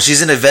 Well,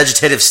 she's in a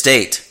vegetative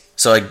state.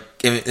 So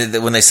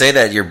when they say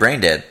that, you're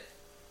brain dead.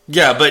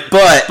 Yeah, but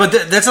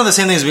that's not the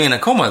same thing as being in a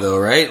coma, though,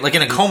 right? Like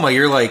in a coma,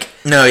 you're like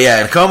in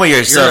a coma,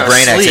 you're still have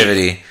brain asleep.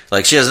 activity.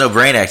 Like she has no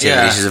brain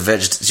activity. Yeah.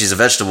 She's a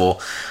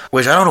vegetable,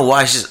 which I don't know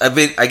why she's.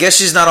 I guess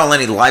she's not on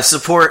any life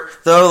support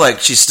though. Like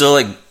she's still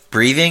like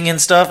breathing and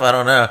stuff. I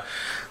don't know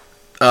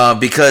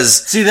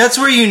because that's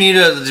where you need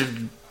a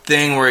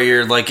thing where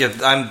you're like,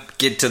 if I'm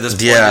get to this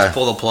point, just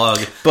pull the plug.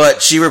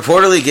 But she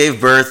reportedly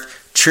gave birth,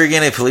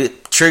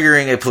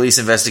 triggering a police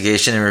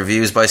investigation and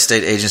reviews by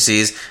state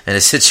agencies, and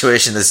a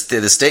situation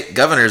the state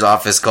governor's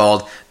office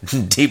called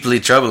deeply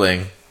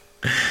troubling.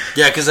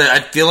 Yeah, because I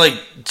feel like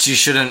she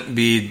shouldn't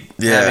be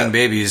having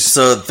babies.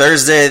 So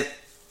Thursday,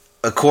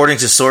 according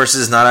to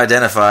sources not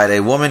identified,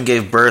 a woman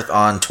gave birth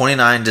on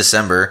 29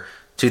 December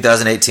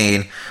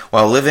 2018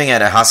 while living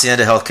at a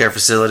Hacienda Healthcare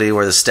facility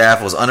where the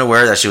staff was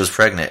unaware that she was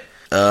pregnant.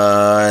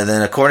 And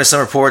then according to some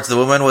reports, the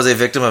woman was a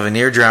victim of a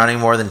near drowning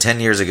more than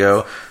 10 years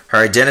ago. Her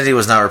identity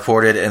was not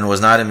reported and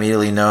was not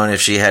immediately known if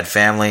she had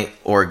family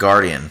or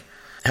guardian.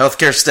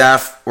 Healthcare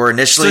staff were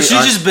initially... So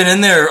she's just been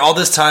in there all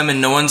this time and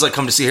no one's like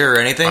come to see her or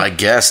anything? I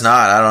guess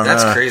not. I don't know.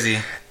 That's crazy.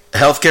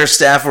 Healthcare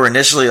staff were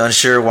initially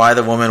unsure why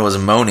the woman was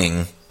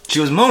moaning.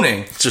 She was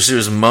moaning? So she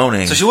was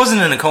moaning. So she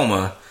wasn't in a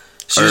coma.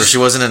 She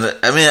wasn't in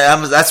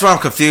that's where I'm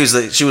confused.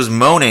 Like, she was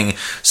moaning.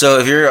 So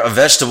if you're a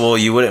vegetable,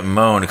 you wouldn't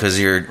moan because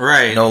you're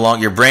no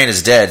longer... Your brain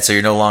is dead, so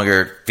you're no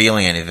longer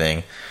feeling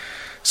anything.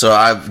 So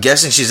I'm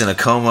guessing she's in a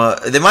coma.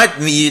 They might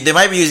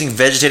be using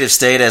vegetative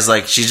state as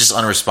like she's just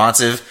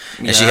unresponsive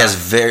and she has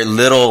very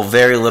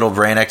little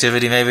brain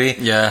activity. Maybe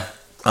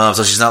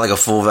so she's not like a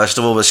full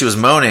vegetable, but she was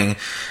moaning.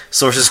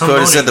 Sources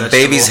quoted said the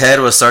baby's head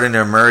was starting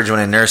to emerge when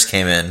a nurse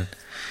came in.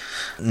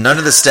 None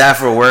of the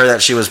staff were aware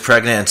that she was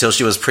pregnant until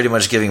she was pretty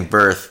much giving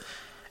birth,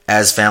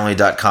 as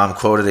Family.com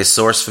quoted a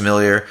source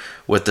familiar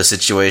with the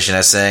situation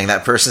as saying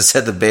that person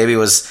said the baby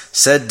was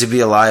said to be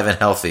alive and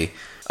healthy.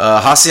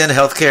 Hacienda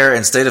Healthcare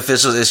and state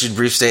officials issued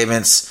brief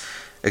statements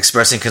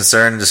expressing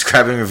concern and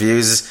describing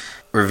reviews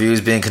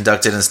being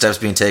conducted and steps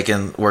being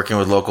taken, working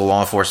with local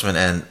law enforcement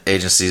and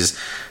agencies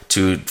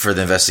for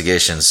the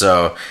investigation.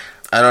 So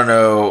I don't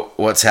know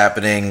what's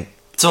happening.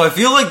 So I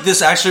feel like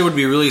this actually would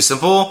be really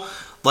simple.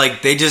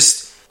 Like they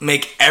just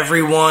make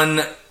every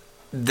male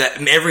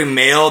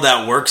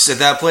that works at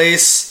that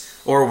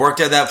place or worked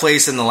at that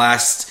place in the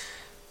last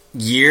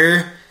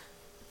year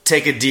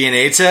take a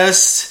DNA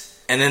test.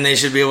 And then they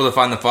should be able to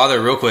find the father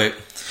real quick.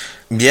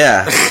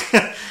 Yeah.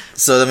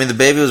 So, I mean, the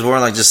baby was born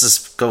like just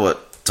this,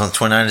 on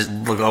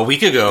 29? Like a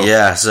week ago.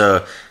 Yeah,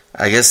 so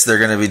I guess they're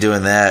going to be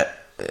doing that.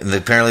 And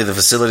apparently the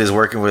facility is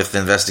working with the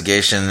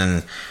investigation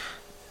and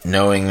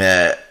knowing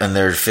that, and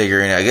they're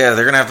figuring out, they're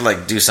going to have to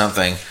like do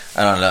something.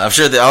 I don't know. I'm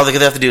sure all they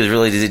have to do is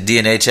really do the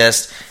DNA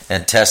test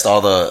and test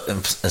all the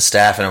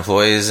staff and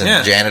employees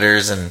and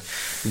janitors and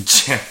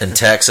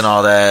techs and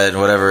all that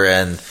and whatever.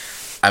 And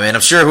I mean,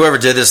 I'm sure whoever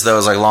did this, though,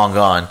 is like long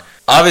gone.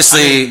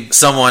 Obviously,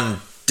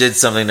 someone did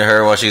something to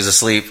her while she was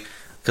asleep,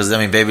 because, I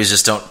mean, babies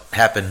just don't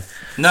happen.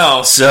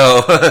 No. So,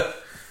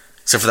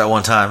 except for that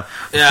one time.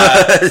 Yeah,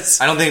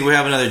 I don't think we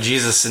have another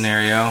Jesus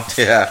scenario.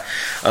 Yeah.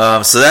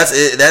 So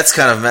that's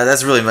kind of,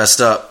 that's really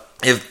messed up.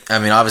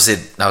 Obviously,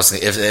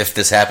 if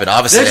this happened,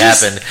 obviously it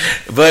happened,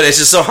 but it's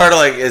just so hard to,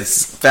 like,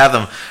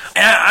 fathom.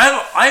 And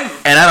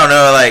I don't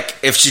know, like,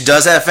 if she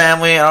does have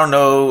family, I don't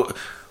know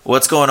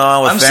what's going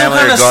on with family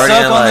or guardian. I'm still kind of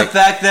stuck on the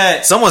fact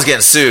that someone's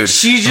getting sued.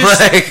 She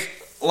just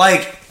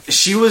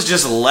she was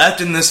just left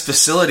in this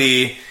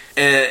facility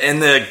in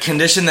the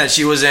condition that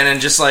she was in, and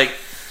just like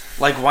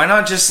why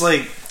not just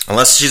like,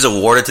 unless she's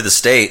awarded to the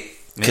state,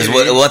 because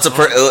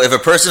if a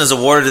person is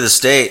awarded to the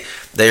state,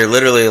 they're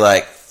literally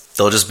like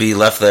they'll just be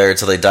left there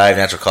until they die of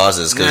natural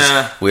causes,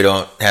 because we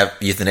don't have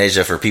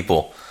euthanasia for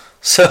people.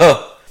 So,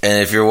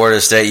 and if you're awarded to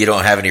the state, you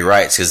don't have any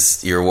rights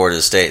because you're awarded to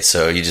the state,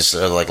 so you just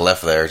are like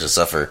left there to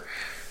suffer.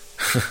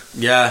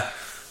 Yeah,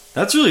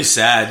 that's really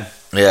sad.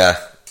 Yeah.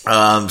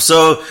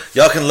 So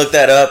y'all can look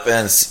that up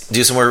and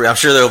do some more. I'm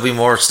sure there'll be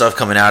more stuff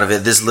coming out of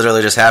it. This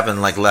literally just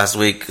happened like last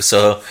week,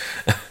 so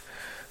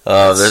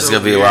there's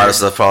gonna be a lot of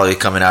stuff probably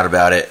coming out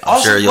about it.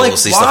 I'm sure you'll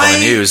see stuff on the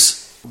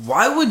news.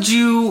 Why would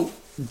you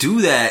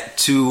do that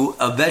to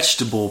a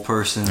vegetable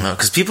person?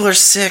 Because people are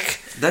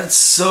sick. That's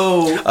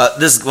so.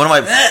 This one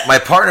of my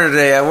partner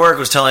today at work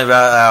was telling me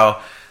about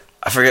how,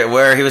 I forget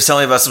where, he was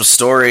telling me about some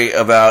story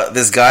about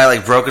this guy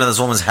like broke into this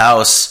woman's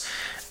house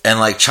and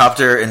like chopped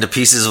her into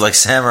pieces with like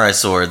samurai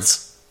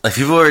swords. Like,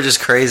 people are just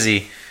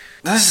crazy.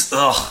 That's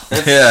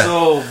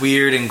so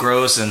weird and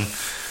gross, and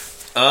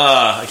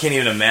I can't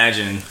even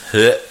imagine.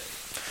 So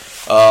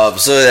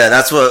yeah,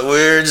 that's what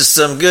we're just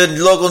some good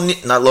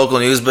not local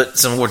news, but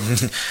some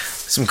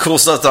cool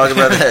stuff talking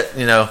about that.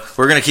 You know,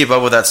 we're gonna keep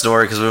up with that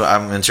story because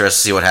I'm interested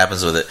to see what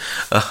happens with it.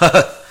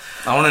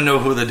 I want to know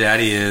who the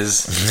daddy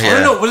is. I want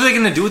to know, what are they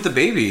gonna do with the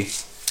baby?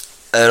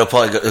 It'll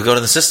probably go to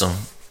the system.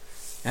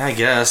 Yeah, I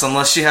guess,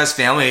 unless she has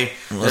family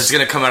that's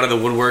gonna come out of the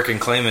woodwork and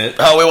claim it.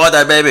 Oh, we want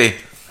that baby.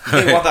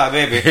 We want that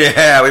baby.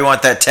 Yeah, we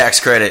want that tax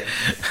credit.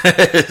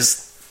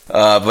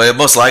 But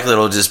most likely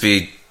it'll just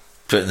be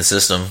put in the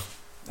system.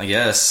 I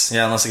guess.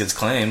 Yeah, unless it gets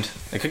claimed.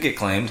 It could get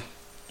claimed.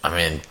 I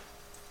mean,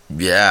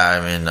 I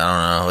don't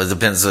know. It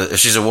depends. If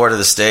she's a ward of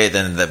the state,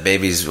 then that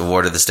baby's a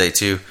ward of the state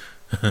too.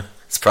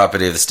 It's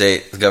property of the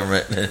state, the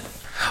government.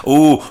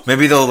 Ooh,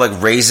 maybe they'll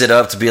like raise it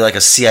up to be like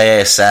a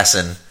CIA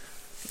assassin.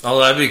 Oh,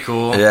 that'd be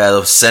cool. Yeah,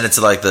 they'll send it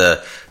to like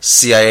the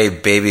CIA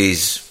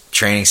babies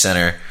training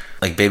center,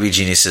 like baby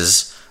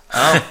geniuses.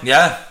 Oh,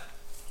 yeah.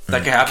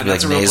 That could happen.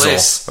 That's like a real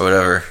place. Or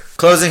whatever.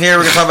 Closing here,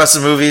 we're going to talk about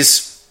some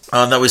movies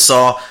that we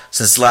saw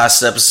since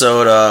last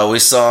episode. We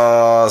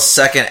saw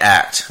Second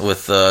Act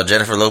with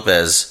Jennifer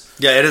Lopez.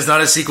 Yeah, it is not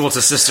a sequel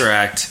to Sister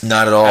Act.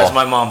 Not at all. As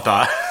my mom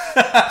thought.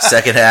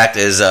 Second Act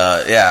is,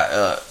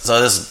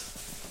 so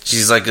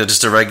she's like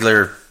just a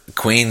regular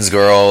Queens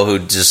girl who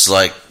just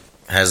like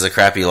has a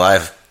crappy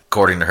life,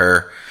 according to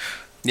her.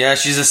 Yeah,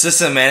 she's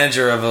assistant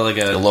manager of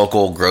a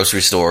local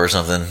grocery store or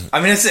something.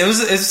 I mean,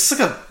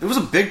 it was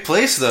a big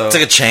place though. It's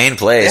like a chain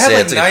place. It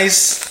had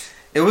nice.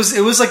 It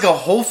was like a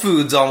Whole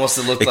Foods almost.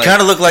 It looked. It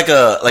kind of looked like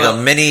a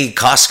mini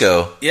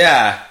Costco.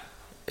 Yeah.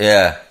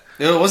 Yeah.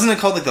 Wasn't it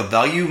called like the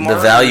Value Mart?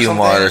 The Value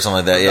Mart or something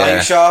like that. The yeah.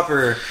 Value Shop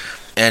or.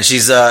 And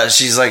she's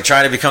like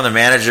trying to become the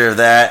manager of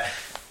that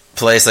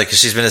place, like, 'cause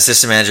she's been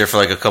assistant manager for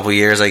like a couple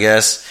years, I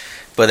guess.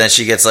 But then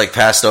she gets like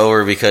passed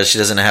over because she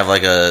doesn't have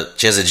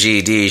she has a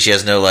GED. She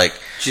has no like.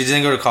 She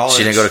didn't go to college.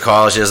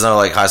 She has no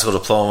like high school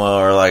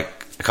diploma or like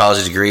a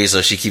college degree,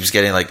 so she keeps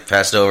getting like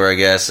passed over, I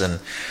guess, and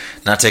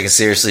not taken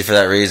seriously for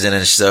that reason.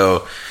 And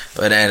so,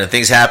 and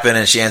things happen,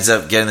 and she ends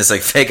up getting this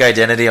like fake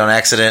identity on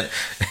accident,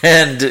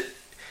 and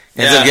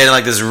ends up getting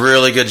like this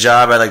really good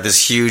job at like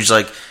this huge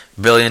like $1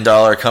 billion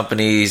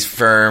company's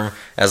firm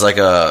as like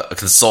a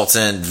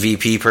consultant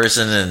VP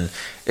person, and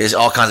it's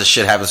all kinds of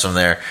shit happens from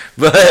there.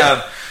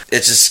 But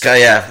it's just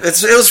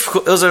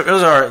it was a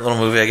alright little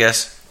movie, I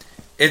guess.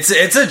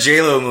 It's a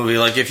J-Lo movie.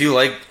 Like, if you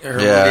like her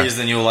movies,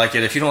 then you'll like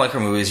it. If you don't like her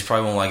movies, you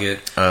probably won't like it.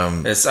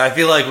 I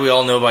feel like we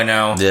all know by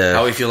now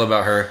how we feel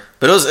about her.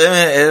 But it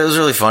was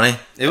really funny.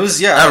 It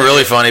was not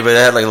really funny, but it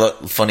had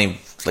like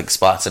funny like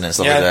spots in it and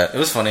stuff like that. It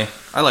was funny.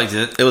 I liked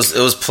it. It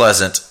was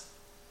pleasant.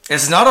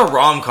 It's not a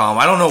rom-com.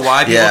 I don't know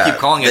why people keep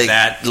calling it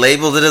that.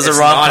 Labeled it as a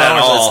rom-com. Not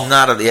at all. It's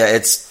not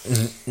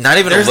it's not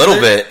even a little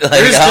bit. Like,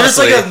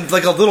 there's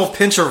like a little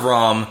pinch of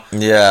rom.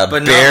 Yeah,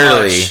 but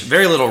barely. Not much.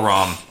 Very little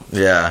rom.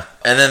 Yeah.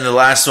 And then the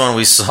last one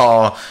we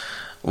saw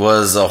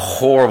was a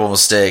horrible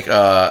mistake.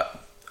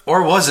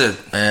 Or was it?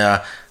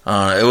 Yeah.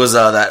 It was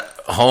that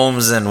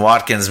Holmes and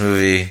Watkins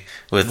movie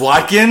with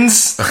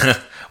Watkins?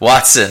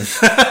 Watson.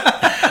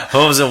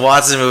 Holmes and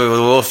Watson movie with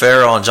Will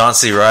Ferrell and John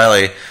C.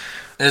 Reilly.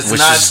 It's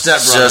not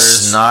Step Brothers.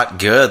 Just not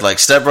good. Like,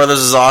 Step Brothers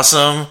is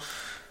awesome.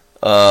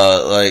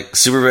 Like not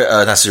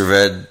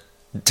Superbad.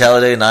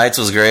 Talladega Nights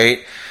was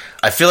great.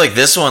 I feel like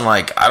this one,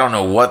 like, I don't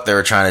know what they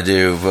were trying to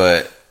do,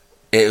 but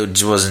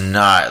it was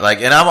not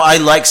like. And I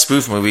like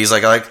spoof movies.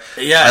 Like, I'm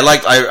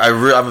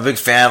a big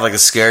fan of like the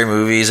scary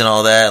movies and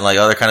all that, and like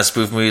other kind of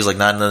spoof movies, like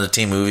Not Another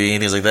Teen Movie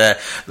and things like that.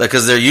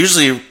 Because they're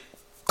usually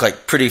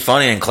like pretty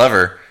funny and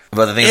clever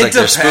about the things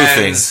they're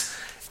spoofing.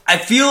 I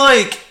feel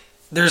like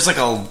there's like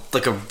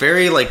a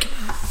very like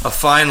a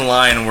fine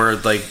line where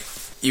like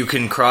you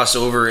can cross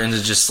over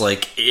into just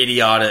like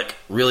idiotic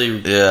really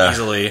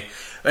easily.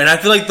 And I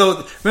feel like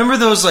remember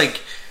those like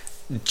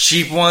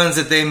cheap ones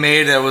that they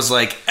made that was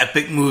like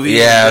epic movies?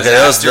 Yeah, okay,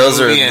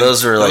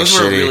 those were like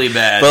shitty. Really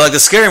bad. But like the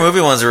scary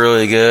movie ones are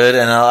really good,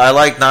 and I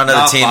like Not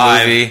Another Teen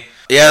Movie.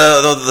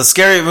 Yeah, the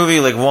scary movie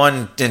like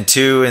 1 and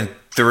 2 and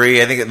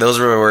 3. I think those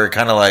were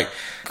kind of like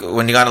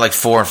when you got to like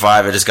 4 and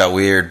 5, it just got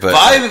weird. But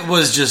 5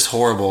 was just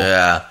horrible.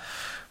 Yeah,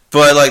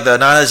 but like the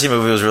Not Another Teen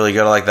Movie was really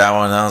good. I like that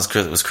one. That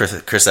was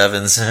Chris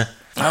Evans.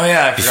 Oh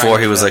yeah, before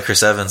he was like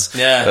Chris Evans.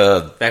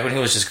 Yeah, back when he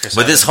was just Chris.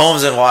 But Evans. this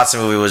Holmes and Watson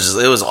movie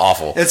was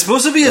awful. It's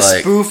supposed to be a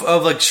spoof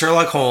of like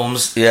Sherlock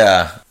Holmes.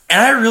 Yeah, and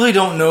I really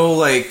don't know.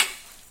 Like,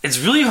 it's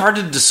really hard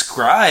to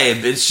describe.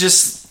 It's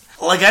just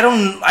like I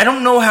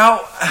don't know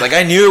how. Like,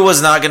 I knew it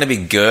was not going to be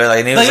good.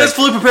 I knew I was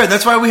fully prepared.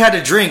 That's why we had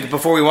to drink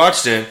before we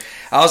watched it.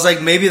 I was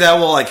like, maybe that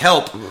will like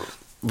help.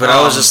 But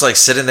I was just like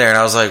sitting there, and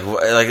I was like,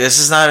 this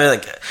is not even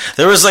like.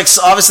 There was like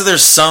obviously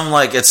there's some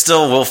like it's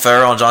still Will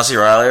Ferrell and John C.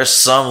 Reilly. There's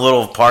some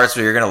little parts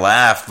where you're gonna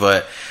laugh,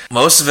 but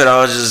most of it I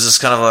was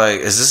just kind of like,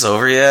 is this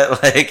over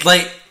yet?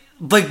 Like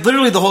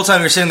literally the whole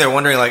time you're sitting there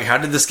wondering like, how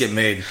did this get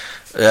made?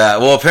 Yeah.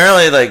 Well,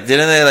 apparently like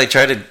didn't they like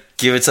try to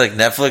give it to like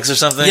Netflix or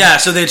something? Yeah.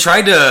 So they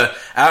tried to.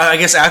 I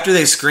guess after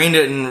they screened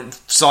it and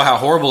saw how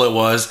horrible it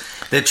was,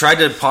 they tried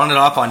to pawn it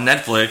off on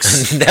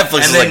Netflix.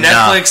 Netflix, and then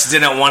Netflix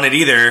didn't want it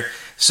either.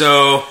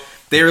 So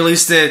they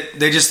released it.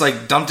 They just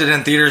like dumped it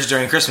in theaters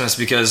during Christmas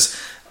because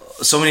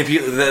so many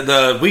people.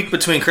 The week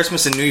between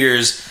Christmas and New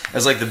Year's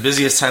is like the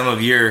busiest time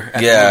of year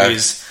at the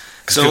movies.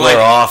 So people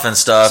are off and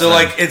stuff. So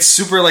like it's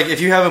super like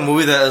if you have a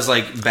movie that is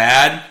like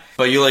bad,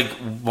 but you like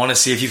want to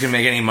see if you can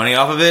make any money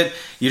off of it,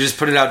 you just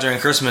put it out during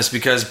Christmas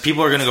because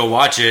people are going to go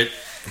watch it.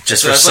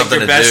 Just so for that's something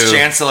like your to best do.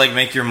 chance to like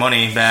make your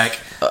money back.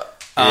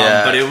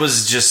 Yeah. But it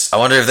was just. I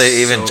wonder if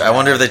they even. I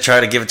wonder if they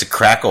try to give it to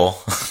Crackle.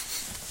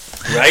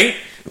 Right?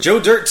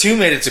 Joe Dirt 2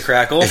 made it to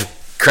Crackle.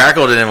 If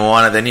Crackle didn't even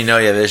want it, then you know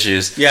you have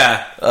issues.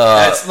 Yeah.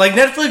 That's, like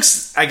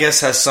Netflix, I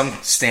guess, has some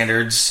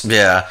standards.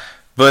 Yeah,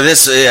 but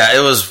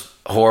it was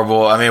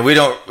horrible. I mean, we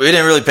didn't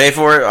really pay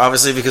for it,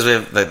 obviously, because we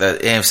have like that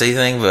AMC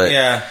thing. But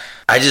yeah,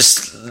 I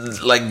just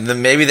like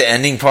maybe the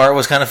ending part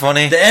was kind of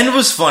funny. The end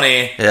was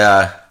funny.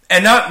 Yeah,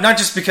 and not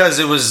just because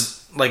it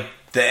was like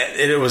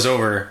it was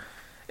over.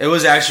 It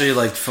was actually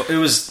like it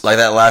was like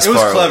that last part. It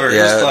was clever.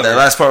 Yeah, it was clever. That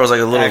last part was like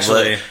a little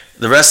actually. bit.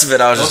 The rest of it,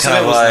 I was just kind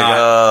of like,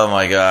 oh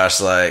my gosh,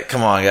 like,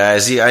 come on,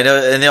 guys. I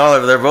know, and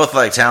they're both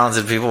like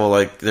talented people.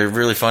 Like, they're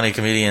really funny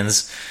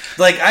comedians.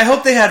 Like, I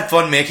hope they had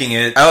fun making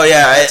it. Oh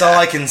yeah, that's all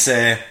I can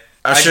say.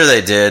 I'm sure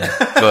they did,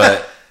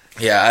 but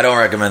yeah, I don't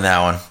recommend that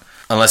one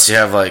unless you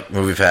have like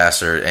Movie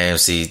Pass or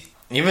AMC.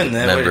 Even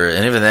then, member,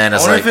 and even then,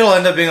 it's I wonder like, if it'll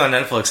end up being on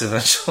Netflix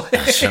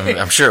eventually.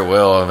 I'm sure it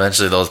will.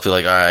 Eventually, they'll be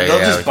like, all right, they'll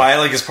just buy it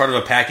like as part of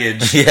a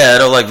package. Yeah,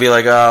 it'll like be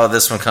like, oh,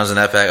 this one comes in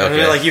that pack.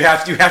 Okay, like you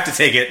have to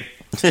take it.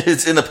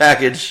 It's in the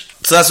package.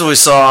 So that's what we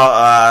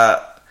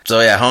saw. So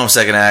yeah, Home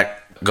second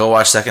act. Go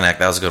watch second act.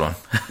 That was a good one.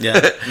 Yeah,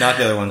 not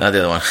the other one. Not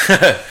the other one.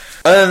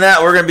 Other than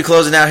that, we're going to be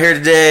closing out here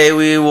today.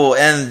 We will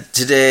end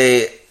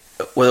today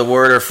with a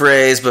word or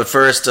phrase. But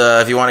first,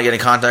 if you want to get in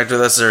contact with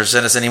us or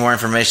send us any more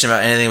information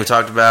about anything we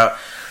talked about,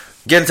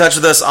 get in touch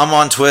with us. I'm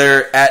on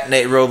Twitter at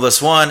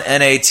NateRobles1,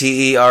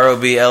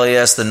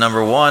 NateRobles, the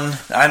number 1.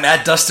 I'm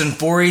at Dustin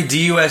Forey,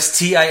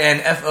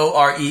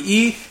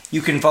 DustinForee.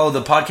 You can follow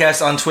the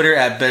podcast on Twitter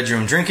at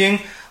Bedroom Drinking,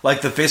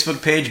 like the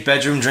Facebook page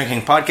Bedroom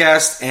Drinking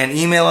Podcast, and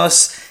email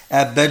us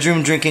at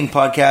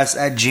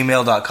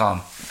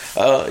bedroomdrinkingpodcast@gmail.com.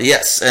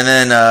 Yes, and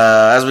then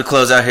as we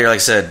close out here, like I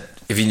said,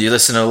 if you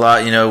listen a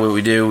lot, you know what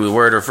we do. We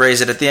word or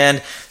phrase it at the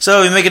end.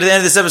 So if we make it to the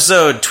end of this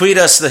episode, tweet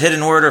us the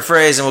hidden word or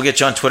phrase, and we'll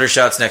get you on Twitter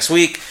shouts next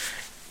week.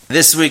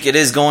 This week it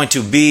is going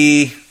to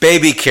be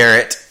baby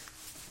carrot.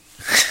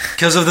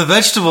 Because of the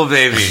vegetable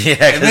baby.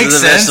 Yeah, because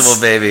of the vegetable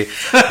baby.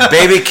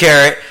 Baby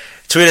carrot.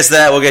 Tweet us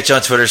that. We'll get you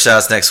on Twitter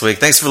shouts next week.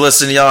 Thanks for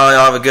listening, y'all.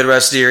 Y'all have a good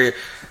rest of your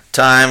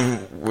time.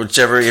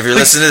 Whichever, if you're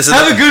listening to this,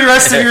 have a good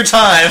rest of your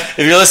time. If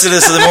you're listening to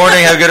this in the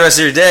morning, have a good rest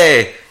of your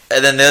day.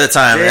 And then the other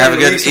time, have a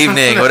good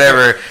evening,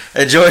 whatever.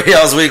 Enjoy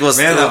y'all's week.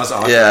 Man, that was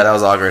awkward. Yeah, that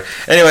was awkward.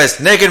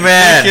 Anyways, Naked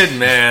Man. Naked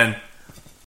Man.